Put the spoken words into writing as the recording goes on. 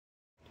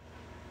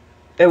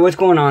Hey, what's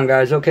going on,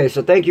 guys? Okay,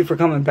 so thank you for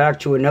coming back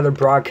to another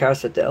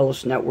broadcast at the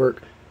Ellis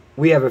Network.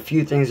 We have a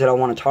few things that I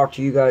want to talk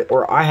to you guys,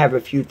 or I have a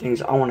few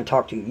things I want to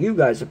talk to you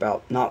guys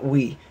about, not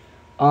we.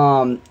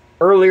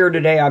 Earlier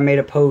today, I made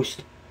a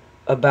post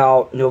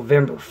about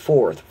November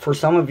 4th. For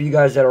some of you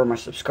guys that are my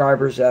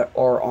subscribers that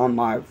are on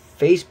my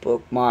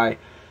Facebook, my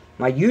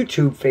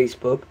YouTube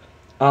Facebook,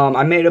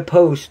 I made a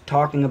post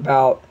talking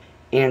about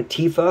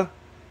Antifa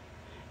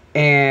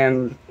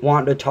and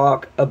wanting to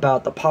talk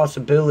about the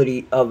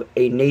possibility of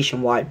a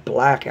nationwide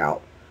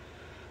blackout.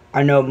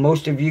 I know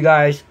most of you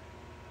guys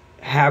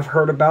have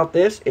heard about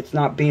this. It's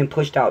not being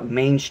pushed out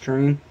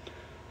mainstream,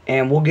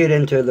 and we'll get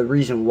into the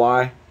reason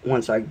why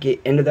once I get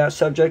into that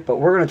subject, but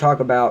we're going to talk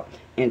about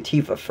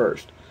Antifa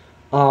first.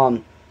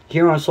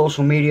 Here on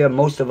social media,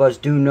 most of us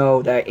do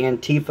know that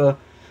Antifa,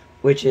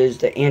 which is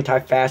the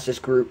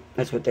anti-fascist group,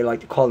 that's what they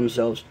like to call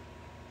themselves,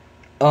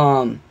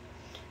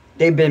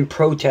 they've been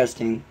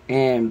protesting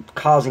and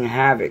causing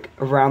havoc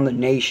around the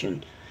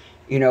nation.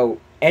 You know,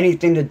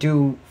 anything to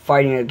do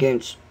fighting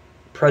against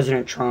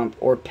President Trump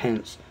or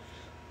Pence.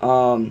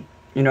 You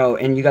know,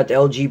 and you got the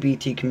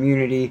LGBT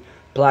community,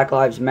 Black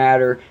Lives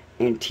Matter,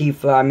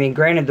 Antifa. I mean,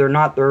 granted, they're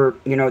not their,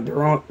 you know,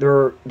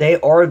 they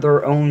are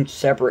their own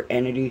separate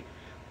entity,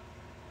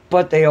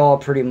 but they all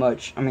pretty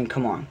much, I mean,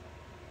 come on.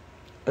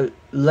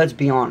 Let's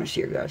be honest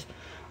here, guys.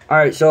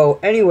 Alright, so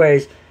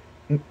anyways,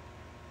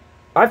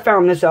 I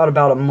found this out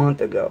about a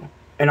month ago,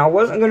 and I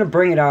wasn't going to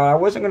bring it out. I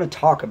wasn't going to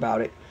talk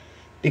about it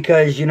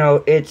because, you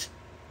know, it's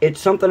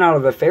something out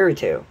of a fairy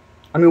tale.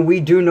 I mean, we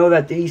do know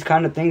that these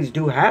kind of things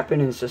do happen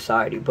in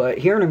society, but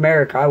here in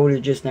America, I would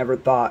have just never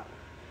thought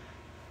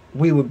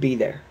we would be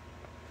there.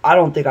 I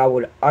don't think I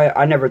would.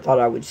 I never thought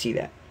I would see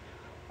that.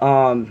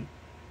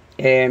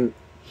 And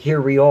here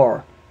we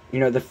are. You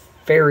know, the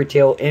fairy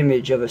tale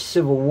image of a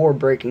civil war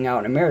breaking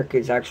out in America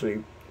is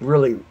actually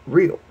really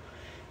real.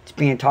 It's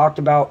being talked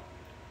about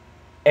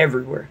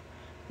everywhere.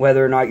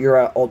 Whether or not you're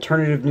at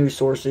alternative news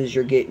sources,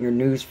 you're getting your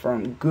news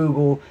from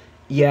Google,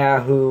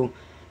 Yahoo,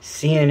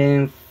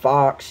 CNN,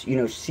 Fox, you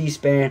know,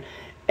 C-SPAN,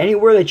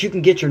 anywhere that you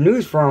can get your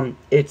news from,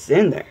 it's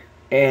in there.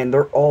 And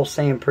they're all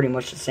saying pretty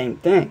much the same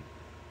thing.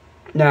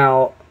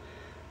 Now,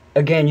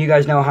 again, you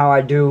guys know how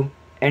I do.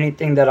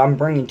 Anything that I'm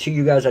bringing to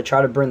you guys, I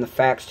try to bring the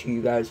facts to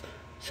you guys.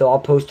 So I'll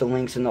post the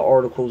links in the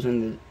articles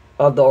of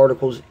the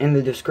articles in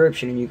the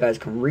description, and you guys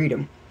can read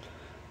them.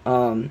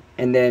 And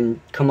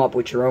then come up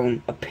with your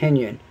own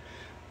opinion.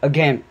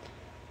 Again,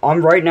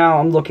 right now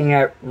I'm looking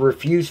at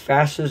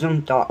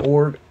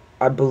refusefascism.org.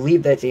 I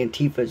believe that's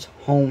Antifa's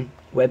home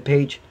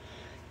webpage.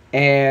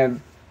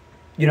 And,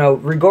 you know,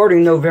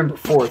 regarding November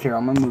 4th here,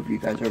 I'm going to move you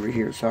guys over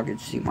here so I can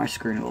see my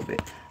screen a little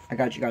bit. I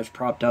got you guys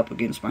propped up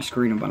against my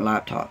screen of my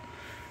laptop.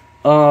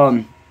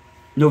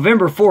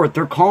 November 4th,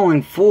 they're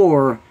calling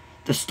for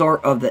the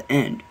start of the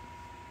end.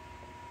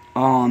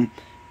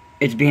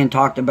 It's being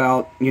talked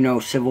about, you know,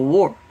 civil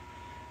war.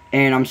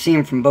 And I'm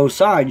seeing from both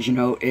sides, you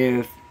know,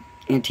 if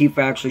Antifa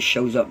actually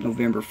shows up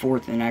November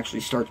 4th and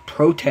actually starts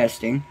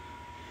protesting,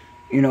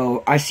 you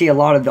know, I see a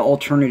lot of the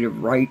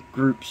alternative right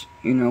groups,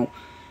 you know,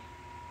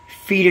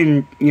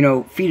 feeding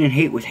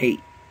hate with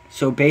hate.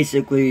 So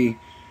basically,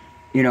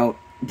 you know,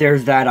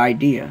 there's that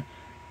idea.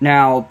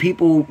 Now,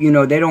 people, you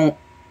know, they don't,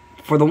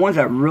 for the ones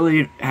that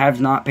really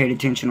have not paid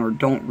attention or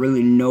don't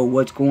really know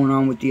what's going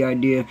on with the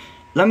idea,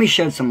 let me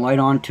shed some light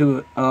on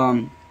to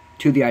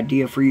the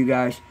idea for you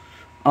guys.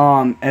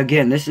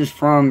 Again, this is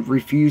from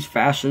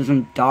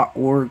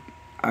refusefascism.org.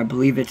 I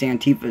believe it's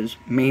Antifa's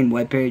main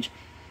webpage.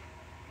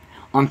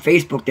 On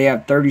Facebook, they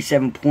have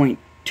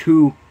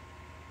 37.2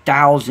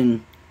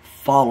 thousand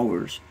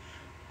followers.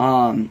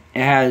 It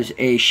has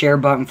a share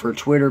button for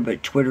Twitter,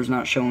 but Twitter's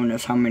not showing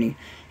us how many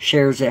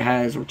shares it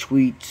has, or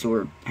tweets,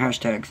 or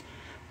hashtags.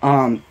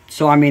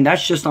 So, I mean,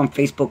 that's just on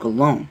Facebook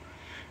alone.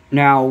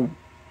 Now,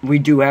 we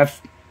do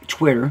have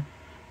Twitter,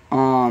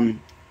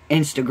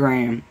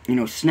 Instagram, you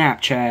know,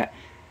 Snapchat,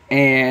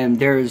 and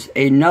there's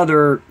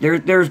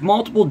there's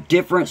multiple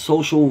different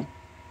social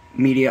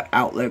media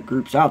outlet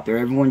groups out there.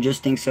 Everyone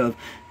just thinks of,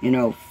 you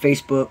know,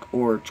 Facebook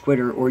or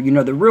Twitter, or, you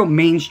know, the real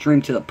mainstream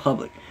to the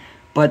public.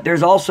 But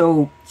there's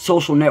also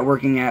social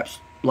networking apps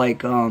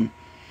like,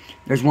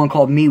 there's one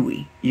called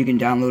MeWe. You can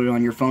download it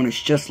on your phone.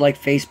 It's just like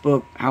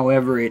Facebook,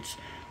 however, it's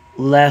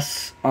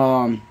less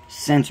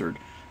censored,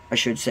 I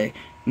should say.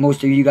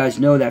 Most of you guys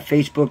know that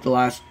Facebook, the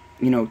last,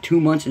 you know, 2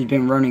 months has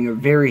been running a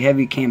very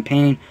heavy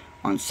campaign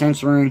on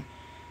censoring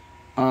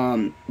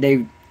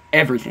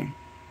everything,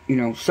 you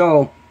know.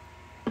 So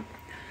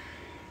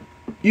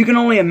you can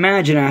only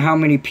imagine at how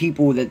many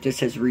people that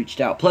this has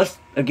reached out. Plus,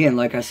 again,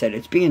 like I said,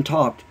 it's being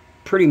talked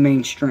pretty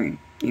mainstream.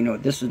 You know,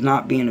 this is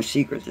not being a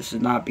secret. This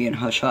is not being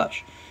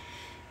hush-hush.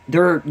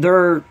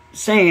 They're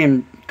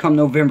saying come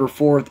November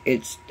 4th,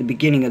 it's the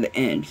beginning of the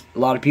end. A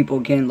lot of people,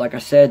 again, like I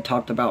said,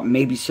 talked about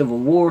maybe civil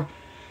war.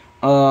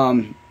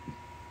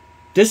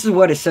 This is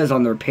what it says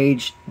on their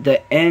page: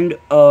 the end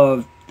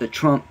of the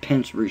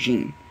Trump-Pence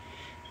regime.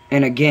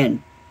 And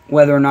again,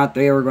 whether or not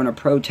they are going to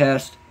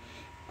protest,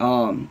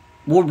 we'll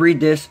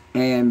read this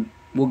and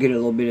we'll get a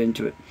little bit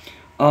into it.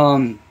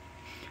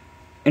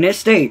 And it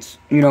states,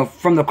 you know,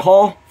 from the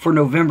call for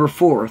November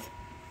 4th,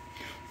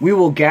 we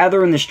will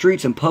gather in the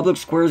streets and public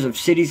squares of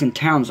cities and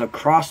towns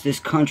across this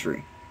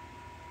country.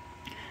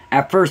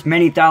 At first,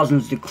 many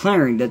thousands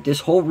declaring that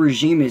this whole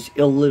regime is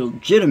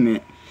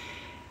illegitimate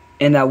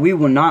and that we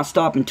will not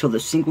stop until the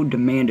single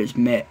demand is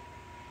met.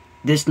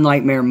 This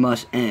nightmare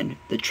must end.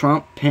 The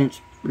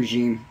Trump-Pence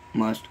regime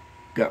must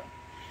go.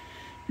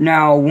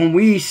 Now, when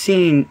we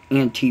seen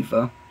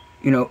Antifa,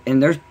 you know,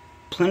 and there's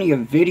plenty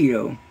of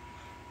video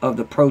of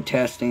the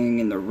protesting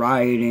and the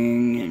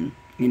rioting and,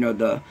 you know,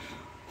 the,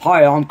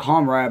 hi, I'm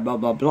comrade, blah,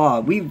 blah, blah.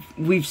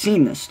 We've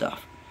seen this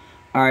stuff.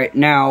 Alright,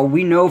 now,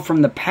 we know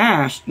from the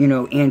past, you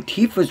know,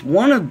 Antifa's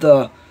one of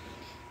the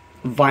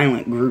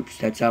violent groups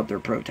that's out there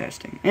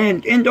protesting.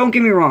 And don't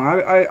get me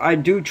wrong, I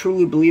do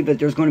truly believe that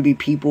there's going to be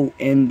people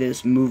in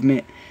this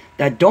movement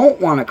that don't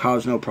want to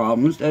cause no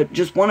problems, that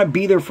just want to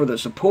be there for the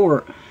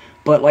support.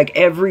 But like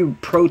every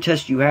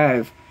protest you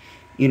have,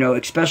 you know,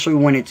 especially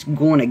when it's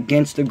going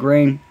against the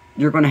grain,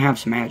 you're going to have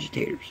some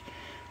agitators.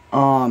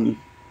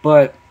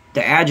 But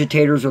the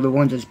agitators are the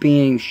ones that's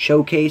being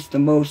showcased the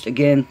most.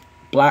 Again,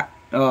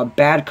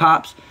 bad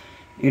cops,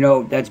 you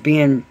know, that's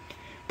being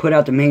put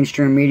out. The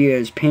mainstream media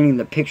is painting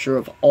the picture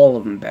of all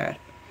of them bad.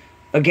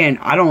 Again,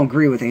 I don't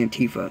agree with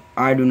Antifa.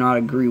 I do not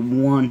agree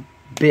one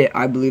bit.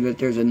 I believe that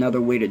there's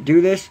another way to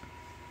do this.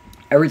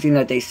 Everything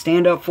that they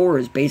stand up for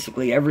is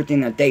basically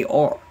everything that they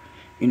are.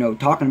 You know,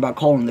 talking about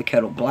calling the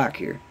kettle black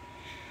here.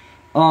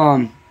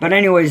 But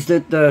anyways,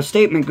 the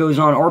statement goes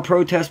on, our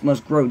protest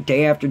must grow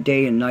day after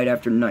day and night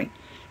after night.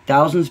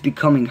 Thousands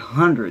becoming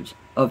hundreds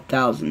of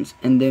thousands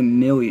and then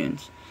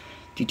millions.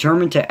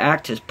 Determined to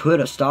act has put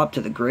a stop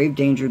to the grave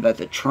danger that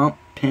the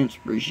Trump-Pence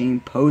regime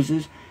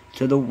poses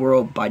to the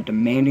world by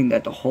demanding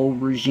that the whole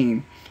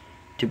regime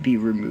to be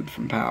removed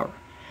from power.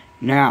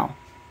 Now,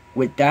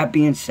 with that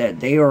being said,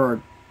 they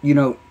are, you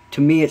know,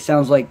 to me it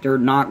sounds like they're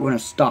not going to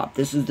stop.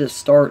 This is the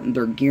start and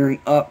they're gearing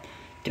up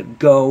to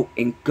go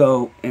and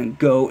go and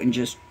go and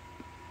just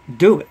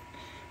do it.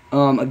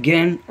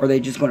 Again, are they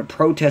just going to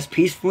protest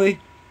peacefully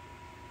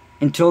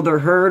until they're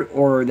heard,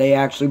 or are they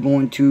actually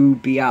going to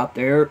be out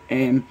there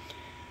and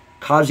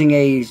causing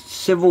a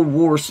civil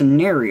war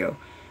scenario?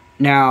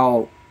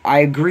 Now, I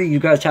agree you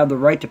guys have the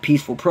right to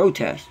peaceful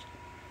protest.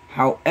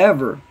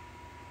 However,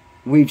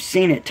 we've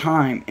seen it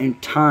time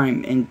and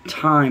time and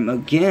time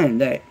again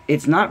that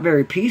it's not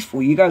very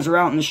peaceful. You guys are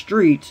out in the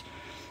streets,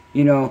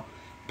 you know,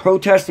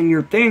 protesting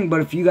your thing,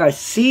 but if you guys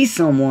see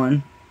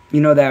someone,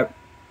 you know, that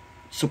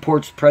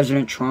supports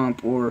President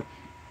Trump or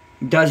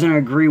doesn't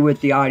agree with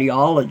the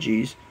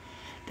ideologies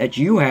that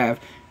you have,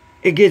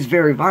 it gets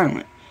very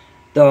violent.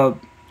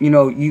 You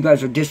know, you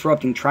guys are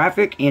disrupting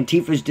traffic.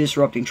 Antifa's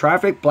disrupting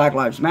traffic. Black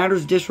Lives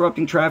Matter's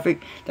disrupting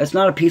traffic. That's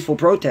not a peaceful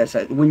protest.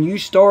 When you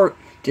start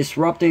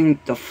disrupting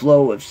the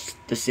flow of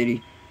the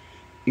city,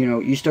 you know,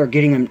 you start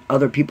getting in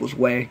other people's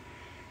way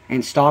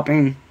and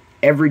stopping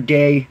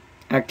everyday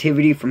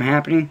activity from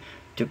happening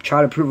to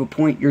try to prove a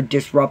point, you're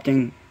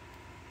disrupting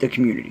the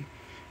community.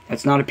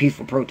 That's not a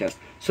peaceful protest.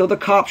 So the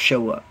cops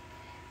show up.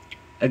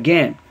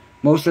 Again,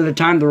 most of the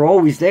time they're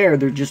always there.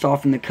 They're just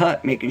off in the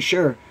cut making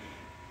sure.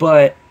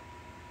 But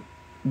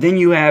then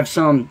you have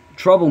some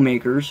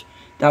troublemakers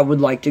that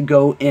would like to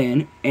go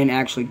in and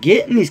actually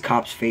get in these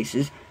cops'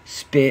 faces,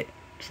 spit,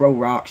 throw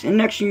rocks, and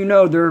next thing you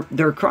know,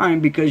 they're crying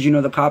because, you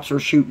know, the cops are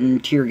shooting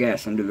tear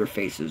gas into their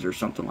faces or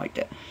something like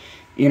that.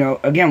 You know,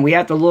 again, we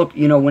have to look,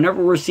 you know,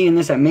 whenever we're seeing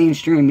this at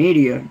mainstream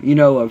media, you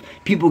know, of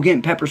people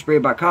getting pepper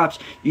sprayed by cops,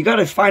 you got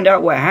to find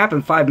out what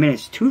happened 5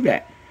 minutes to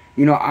that.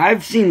 You know,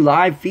 I've seen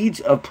live feeds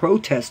of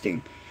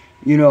protesting.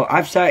 You know,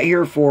 I've sat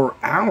here for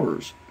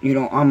hours, you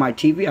know, on my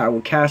TV. I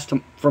would cast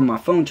from my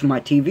phone to my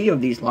TV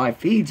of these live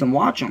feeds and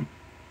watch them.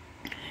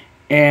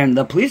 And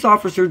the police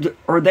officers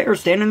are there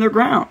standing their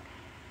ground.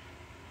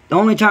 The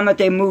only time that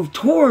they move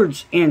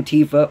towards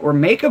Antifa or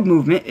make a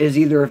movement is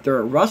either if they're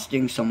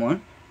arresting,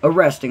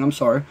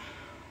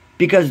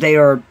 because they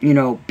are, you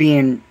know,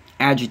 being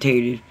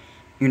agitated,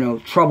 you know,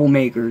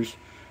 troublemakers,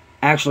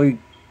 actually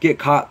get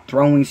caught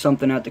throwing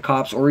something at the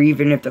cops, or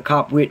even if the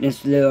cop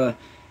witnessed the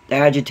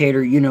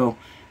agitator, you know,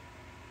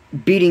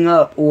 beating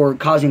up or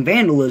causing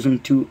vandalism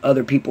to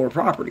other people or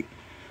property.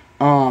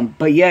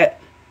 But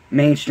yet,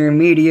 mainstream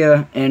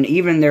media, and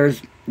even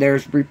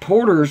there's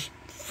reporters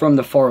from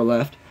the far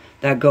left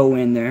that go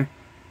in there,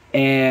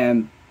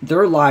 and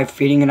they're live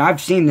feeding, and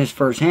I've seen this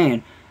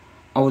firsthand.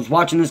 I was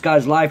watching this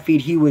guy's live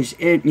feed. He was,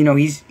 you know,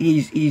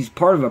 he's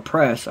part of a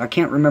press. I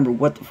can't remember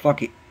what the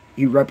fuck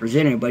he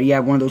represented, but he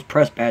had one of those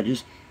press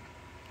badges.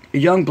 A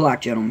young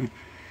black gentleman.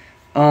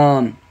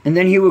 And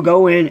then he would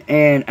go in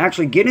and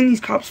actually get in these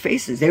cops'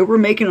 faces. They were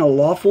making a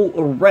lawful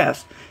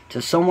arrest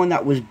to someone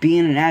that was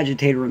being an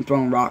agitator and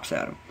throwing rocks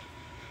at him.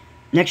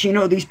 Next you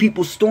know, these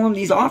people stormed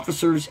these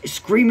officers,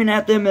 screaming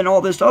at them and all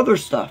this other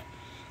stuff.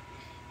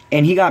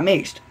 And he got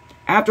maced.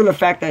 After the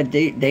fact that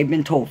they've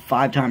been told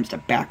 5 times to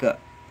back up.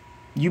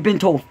 You've been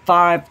told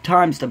 5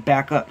 times to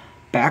back up.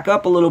 Back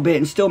up a little bit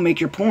and still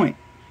make your point.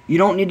 You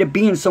don't need to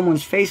be in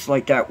someone's face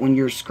like that when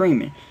you're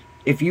screaming.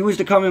 If you was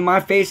to come in my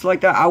face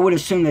like that, I would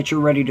assume that you're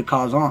ready to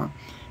cause harm.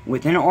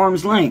 Within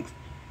arm's length,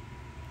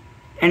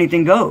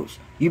 anything goes.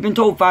 You've been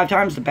told 5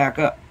 times to back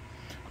up.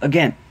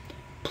 Again,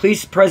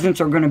 police presence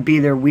are going to be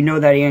there. We know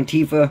that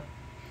Antifa,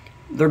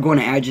 they're going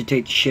to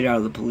agitate the shit out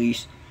of the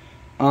police.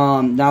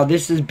 Now,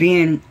 this is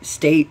being not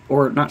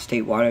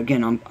statewide.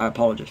 Again, I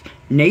apologize.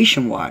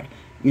 Nationwide.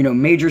 You know,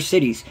 major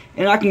cities.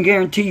 And I can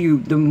guarantee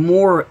you, the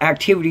more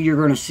activity you're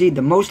going to see,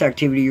 the most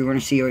activity you're going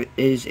to see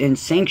is in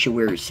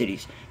sanctuary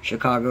cities.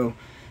 Chicago,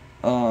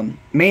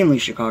 mainly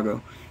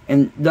Chicago,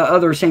 and the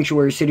other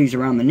sanctuary cities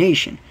around the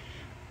nation.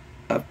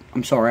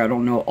 I'm sorry, I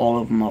don't know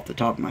all of them off the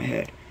top of my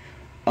head.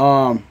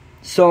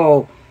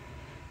 So,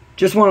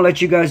 just want to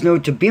let you guys know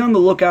to be on the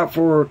lookout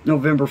for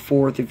November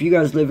 4th. If you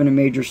guys live in a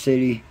major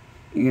city,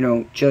 you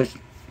know, just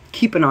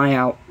keep an eye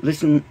out.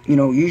 Listen, you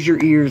know, use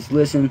your ears,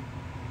 listen.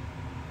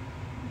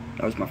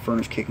 That was my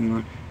furnace kicking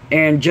on.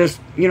 And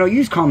just, you know,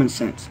 use common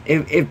sense.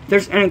 If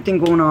there's anything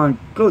going on,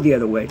 go the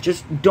other way.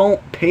 Just don't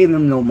pay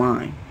them no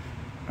mind.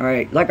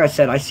 Alright, like I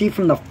said, I see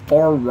from the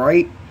far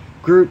right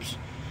groups,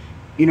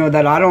 you know,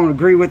 that I don't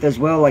agree with as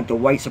well, like the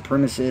white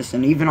supremacists.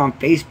 And even on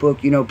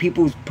Facebook, you know,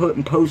 people's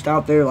putting posts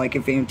out there, like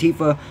if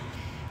Antifa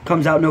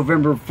comes out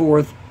November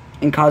 4th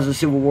and causes a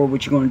civil war,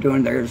 what you going to do?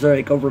 And there's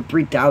like over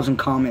 3,000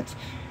 comments,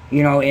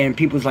 you know, and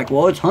people's like,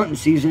 well, it's hunting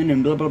season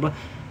and blah, blah, blah.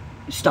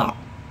 Stop.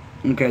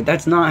 Okay,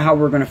 that's not how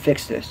we're going to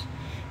fix this.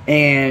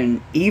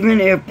 And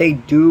even if they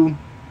do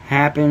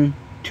happen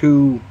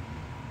to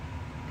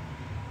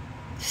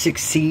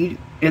succeed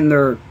in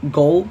their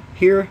goal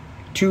here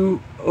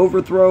to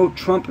overthrow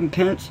Trump and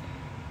Pence,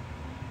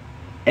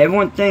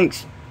 everyone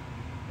thinks,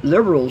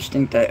 liberals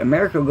think that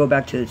America will go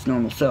back to its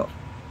normal self.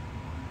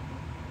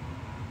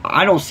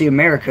 I don't see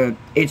America,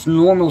 its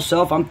normal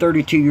self. I'm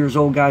 32 years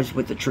old, guys,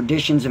 with the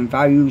traditions and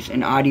values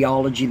and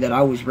ideology that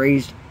I was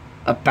raised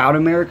about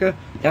America.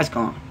 That's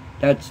gone.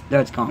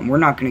 That's gone. We're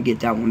not going to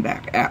get that one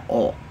back at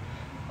all.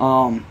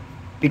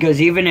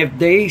 Because even if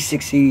they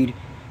succeed,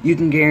 I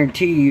can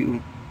guarantee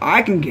you,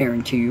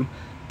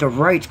 the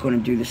right's going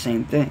to do the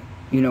same thing.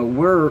 You know,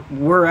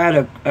 we're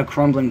at a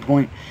crumbling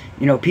point.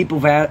 You know, people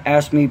have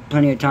asked me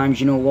plenty of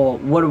times, you know, well,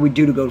 what do we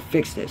do to go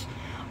fix this?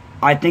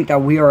 I think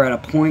that we are at a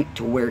point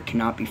to where it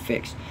cannot be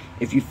fixed.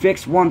 If you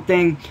fix one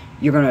thing,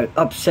 you're going to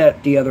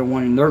upset the other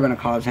one, and they're going to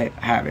cause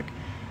havoc.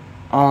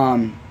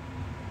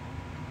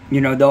 You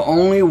know, the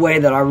only way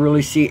that I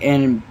really see,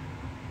 and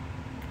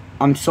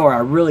I'm sorry, I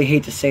really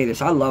hate to say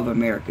this, I love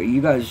America.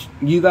 You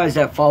guys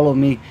that follow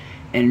me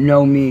and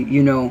know me,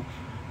 you know,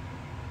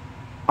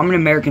 I'm an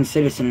American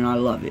citizen and I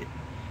love it.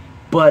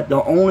 But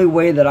the only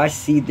way that I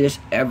see this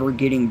ever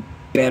getting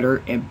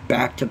better and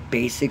back to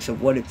basics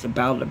of what it's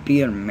about to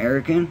be an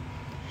American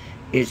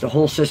is the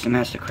whole system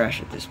has to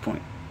crash at this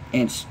point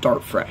and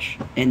start fresh.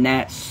 And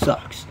that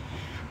sucks.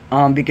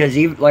 Because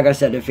even, like I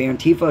said, if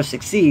Antifa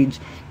succeeds,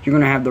 you're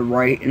going to have the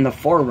right and the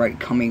far right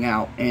coming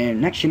out.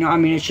 And next, you know, I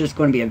mean, it's just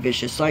going to be a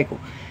vicious cycle.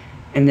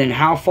 And then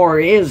how far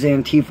is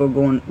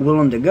Antifa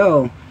willing to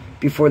go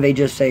before they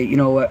just say, you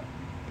know what,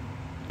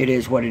 it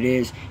is what it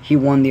is. He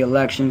won the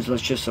elections.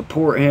 Let's just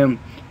support him.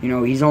 You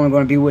know, he's only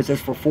going to be with us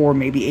for 4,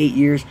 maybe 8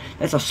 years.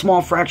 That's a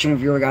small fraction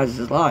of your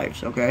guys'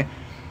 lives, okay?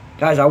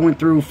 Guys, I went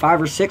through 5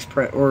 presidents.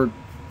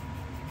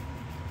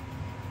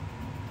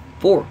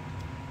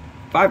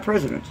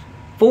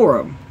 4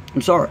 of them.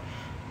 I'm sorry.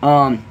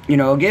 You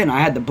know, again, I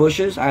had the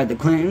Bushes, I had the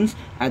Clintons,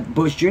 I had the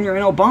Bush Jr.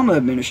 and Obama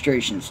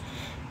administrations.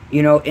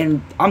 You know,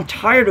 and I'm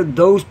tired of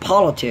those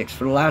politics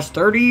for the last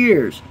 30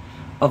 years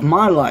of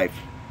my life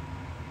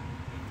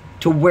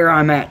to where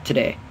I'm at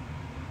today.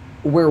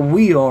 Where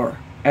we are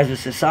as a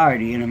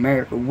society in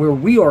America. Where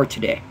we are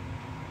today.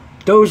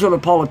 Those are the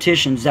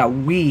politicians that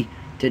we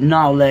did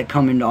not let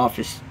come into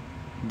office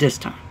this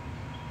time.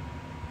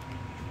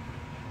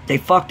 They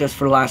fucked us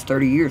for the last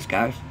 30 years,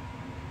 guys.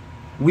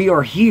 We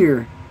are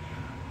here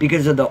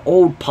because of the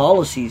old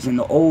policies and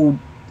the old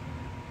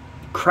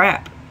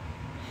crap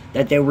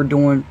that they were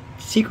doing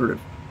secretive.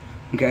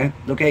 Okay?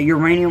 Look at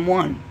Uranium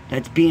One.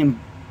 That's being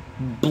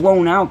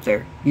blown out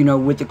there. You know,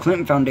 with the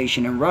Clinton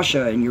Foundation and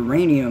Russia and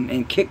uranium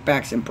and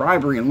kickbacks and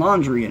bribery and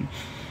laundry. And,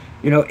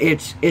 you know,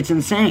 it's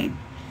insane.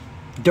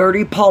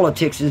 Dirty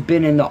politics has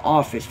been in the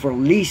office for at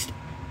least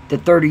the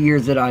 30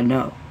 years that I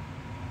know.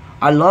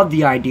 I love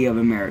the idea of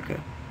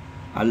America.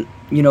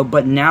 You know,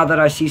 but now that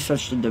I see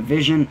such a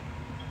division,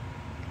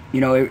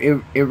 you know,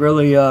 it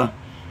really,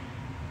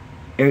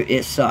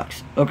 it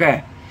sucks.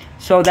 Okay,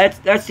 so that's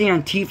the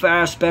Antifa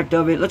aspect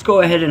of it. Let's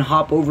go ahead and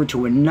hop over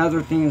to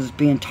another thing that's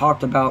being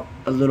talked about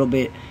a little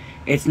bit.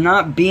 It's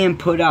not being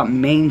put out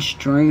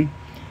mainstream,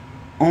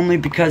 only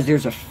because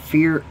there's a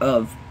fear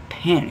of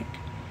panic.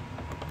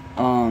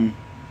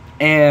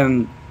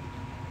 And,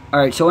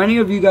 alright, so any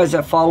of you guys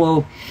that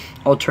follow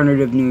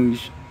alternative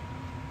news,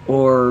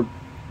 or,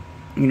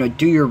 you know,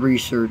 do your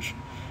research,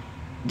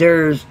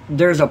 there's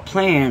a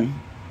plan,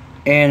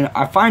 and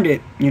I find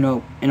it, you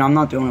know, and I'm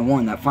not the only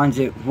one that finds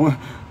it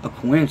a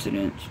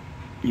coincidence,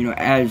 you know,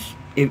 as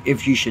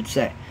if you should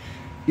say,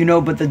 you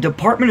know, but the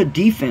Department of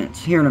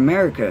Defense here in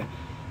America,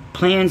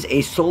 plans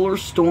a solar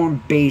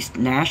storm-based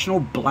national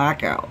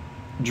blackout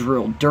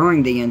drill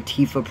during the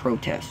Antifa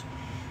protest.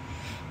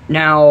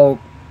 Now,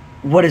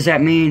 what does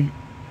that mean?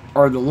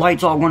 Are the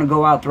lights all going to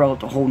go out throughout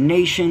the whole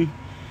nation?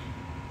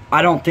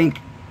 I don't think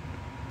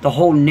the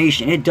whole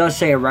nation. It does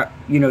say,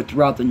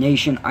 throughout the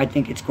nation. I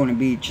think it's going to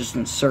be just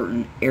in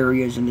certain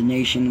areas in the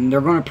nation. And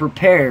they're going to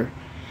prepare.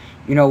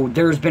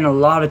 There's been a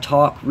lot of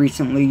talk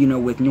recently,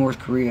 with North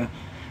Korea,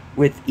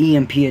 with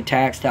EMP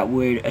attacks that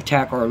would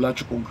attack our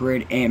electrical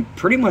grid and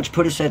pretty much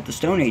put us at the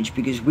Stone Age,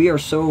 because we are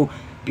so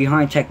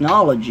behind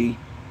technology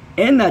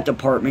in that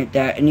department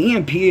that an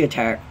EMP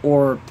attack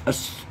or a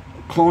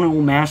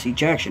clonal mass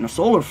ejection, a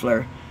solar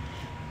flare,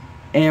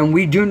 and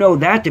we do know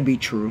that to be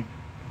true.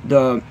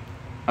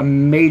 A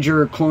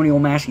major colonial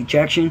mass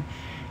ejection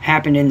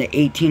happened in the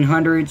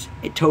 1800s.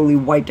 It totally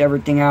wiped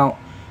everything out,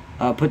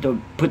 put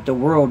the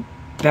world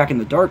back in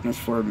the darkness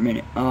for a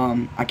minute.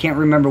 I can't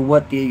remember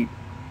what the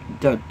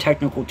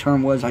technical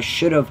term was. I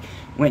should have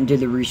went and did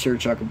the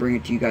research so I could bring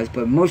it to you guys,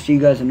 but most of you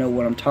guys know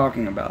what I'm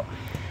talking about.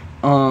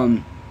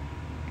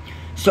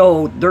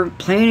 So they're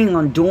planning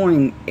on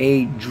doing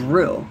a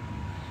drill,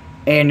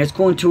 and it's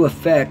going to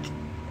affect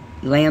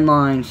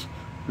landlines,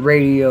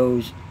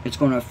 radios. It's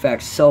going to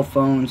affect cell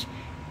phones,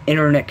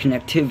 internet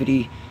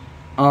connectivity.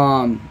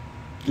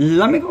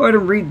 Let me go ahead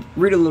and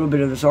read a little bit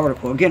of this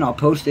article. Again, I'll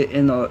post it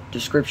in the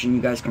description.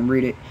 You guys can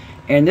read it.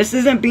 And this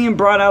isn't being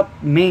brought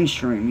out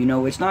mainstream.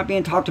 It's not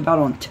being talked about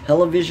on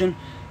television,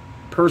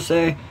 per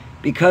se,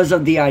 because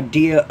of the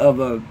idea of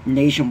a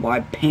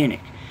nationwide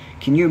panic.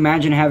 Can you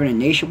imagine having a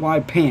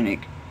nationwide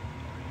panic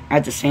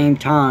at the same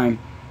time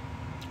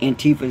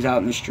Antifa's out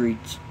in the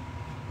streets?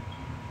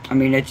 I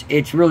mean,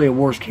 it's really a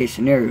worst case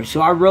scenario.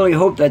 So I really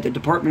hope that the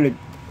Department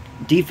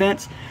of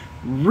Defense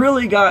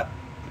really got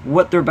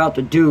what they're about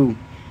to do,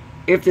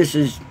 if this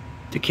is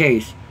the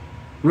case,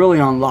 really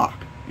on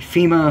lock.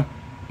 FEMA,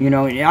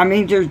 I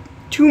mean, there's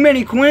too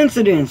many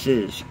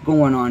coincidences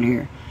going on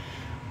here.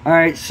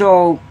 Alright,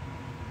 so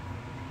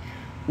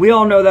we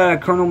all know that a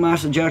coronal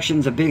mass ejection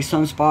is a big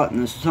sunspot in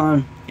the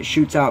sun. It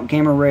shoots out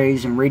gamma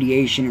rays and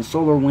radiation, and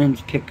solar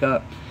winds pick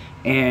up,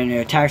 and it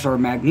attacks our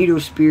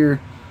magnetosphere.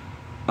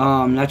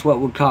 That's what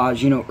would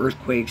cause,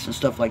 earthquakes and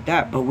stuff like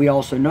that. But we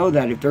also know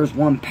that if there's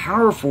one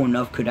powerful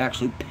enough, could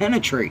actually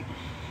penetrate,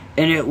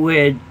 and it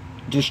would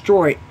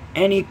destroy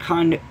any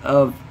kind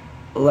of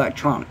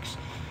electronics.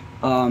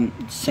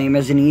 Same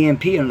as an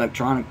EMP, an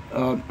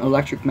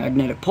electric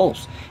magnetic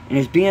pulse. And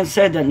it's being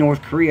said that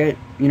North Korea,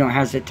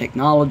 has the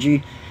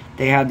technology.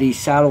 They have these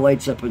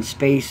satellites up in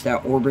space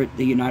that orbit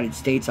the United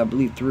States, I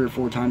believe, 3 or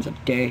 4 times a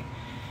day.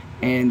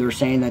 And they're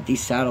saying that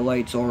these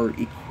satellites are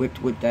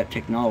equipped with that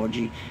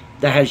technology.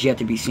 That has yet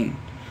to be seen.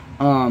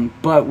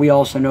 But we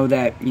also know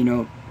that,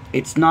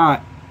 it's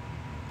not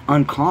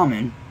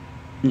uncommon,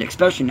 and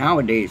especially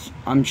nowadays.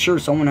 I'm sure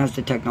someone has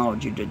the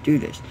technology to do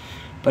this.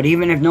 But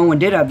even if no one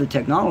did have the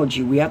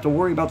technology, we have to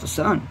worry about the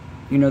sun.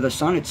 The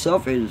sun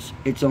itself is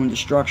its own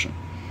destruction.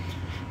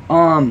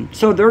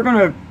 So they're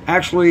going to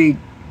actually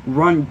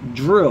run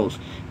drills.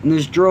 And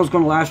this drill is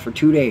going to last for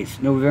 2 days.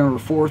 November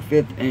 4th,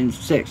 5th, and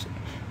 6th.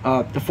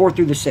 The 4th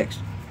through the 6th.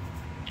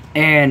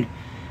 And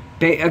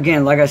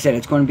again, like I said,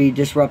 it's going to be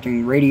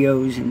disrupting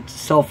radios and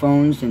cell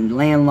phones and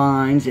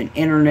landlines and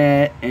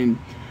internet. And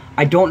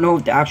I don't know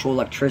if the actual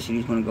electricity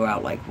is going to go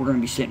out. Like, we're going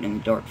to be sitting in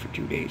the dark for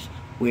 2 days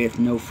with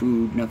no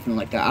food, nothing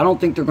like that. I don't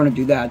think they're going to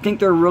do that. I think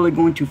they're really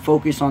going to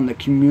focus on the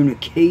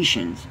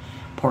communications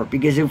part,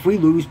 because if we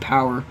lose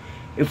power,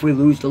 if we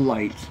lose the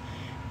lights,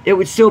 it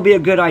would still be a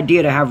good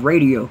idea to have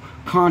radio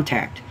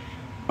contact.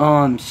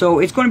 So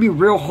it's going to be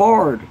real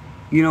hard,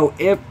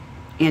 if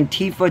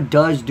Antifa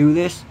does do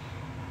this.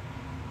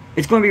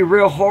 It's going to be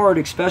real hard,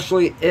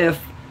 especially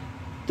if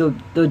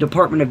the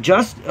Department of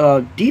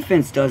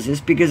Defense does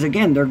this, because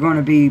again, they're going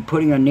to be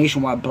putting a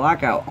nationwide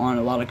blackout on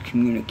a lot of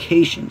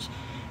communications.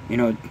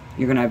 You're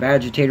going to have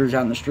agitators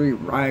out in the street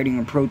rioting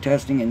and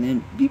protesting, and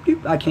then beep,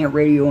 beep, I can't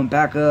radio and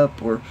back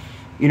up, or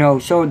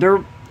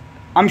so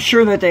I'm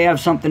sure that they have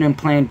something in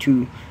plan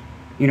to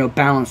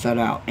balance that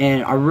out,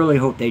 and I really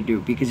hope they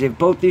do, because if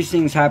both these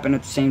things happen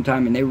at the same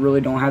time and they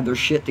really don't have their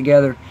shit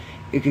together,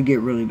 it could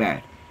get really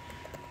bad.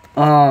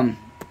 But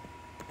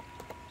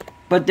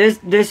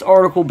this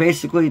article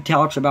basically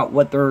talks about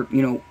what they're,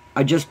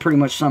 I just pretty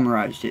much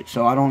summarized it,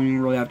 so I don't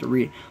even really have to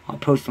read it. I'll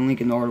post a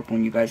link in the article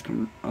and you guys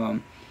can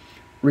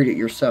read it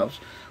yourselves.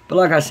 But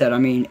like I said, I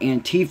mean,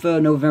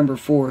 Antifa, November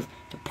 4th,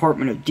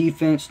 Department of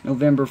Defense,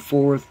 November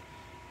 4th.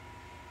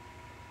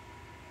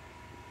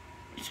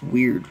 It's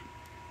weird.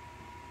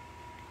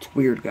 It's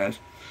weird, guys.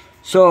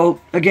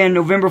 So, again,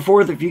 November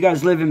 4th, if you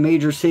guys live in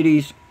major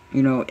cities,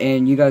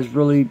 and you guys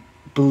really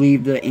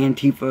believe the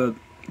Antifa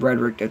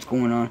rhetoric that's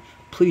going on,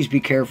 please be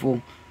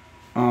careful.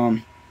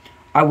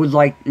 I would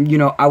like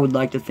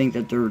to think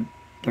that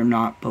they're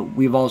not, but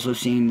we've also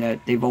seen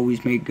that they've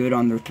always made good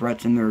on their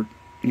threats and their,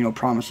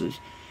 promises.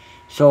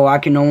 So I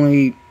can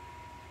only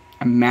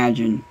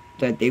imagine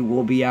that they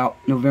will be out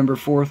November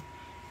 4th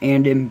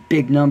and in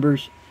big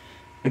numbers.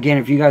 Again,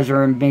 if you guys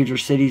are in major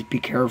cities, be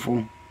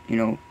careful.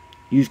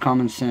 Use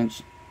common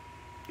sense.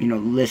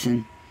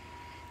 listen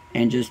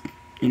and just,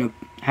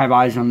 have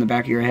eyes on the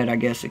back of your head, I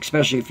guess,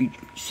 especially if you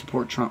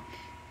support Trump.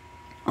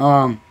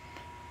 And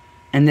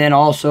then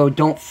also,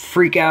 don't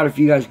freak out if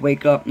you guys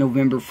wake up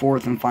November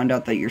 4th and find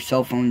out that your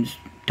cell phones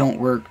don't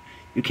work.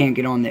 You can't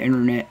get on the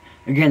internet.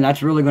 Again,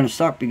 that's really going to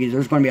suck because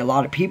there's going to be a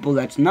lot of people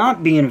that's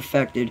not being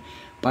affected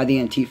by the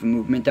Antifa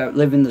movement that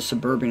live in the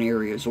suburban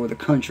areas or the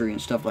country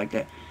and stuff like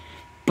that.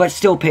 But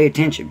still pay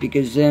attention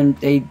because then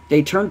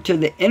they turn to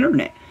the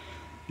internet.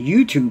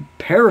 YouTube,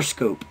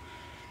 Periscope,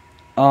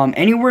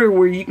 anywhere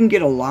where you can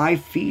get a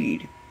live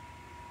feed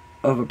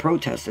of a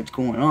protest that's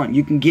going on.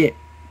 You can get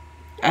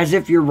as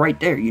if you're right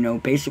there,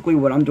 Basically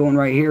what I'm doing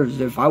right here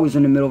is if I was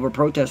in the middle of a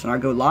protest and I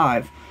go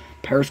live,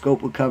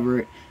 Periscope would cover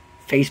it.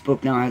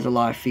 Facebook now has a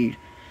live feed.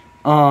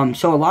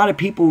 So a lot of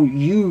people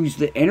use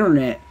the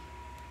internet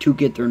to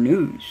get their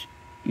news,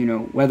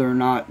 whether or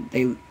not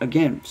they,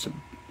 again,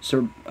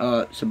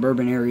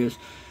 suburban areas,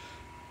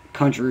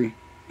 country,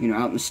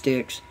 out in the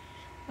sticks.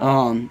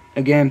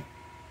 Again,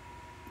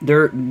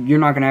 you're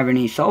not going to have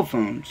any cell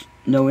phones,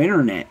 no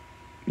internet,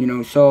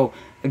 so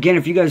again,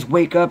 if you guys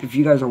wake up, if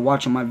you guys are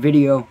watching my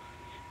video,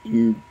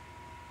 and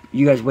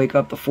you guys wake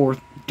up the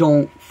 4th,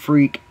 don't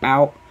freak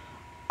out.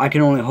 I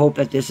can only hope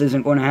that this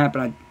isn't going to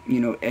happen.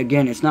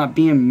 Again, it's not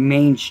being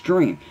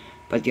mainstream.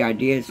 But the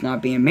idea it's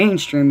not being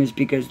mainstream is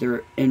because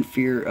they're in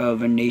fear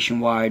of a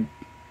nationwide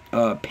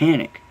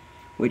panic,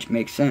 which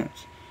makes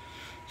sense.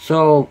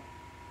 So,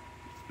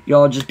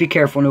 y'all just be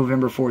careful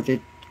November 4th.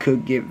 It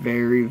could get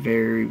very,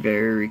 very,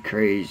 very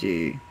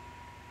crazy.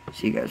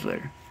 See you guys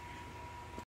later.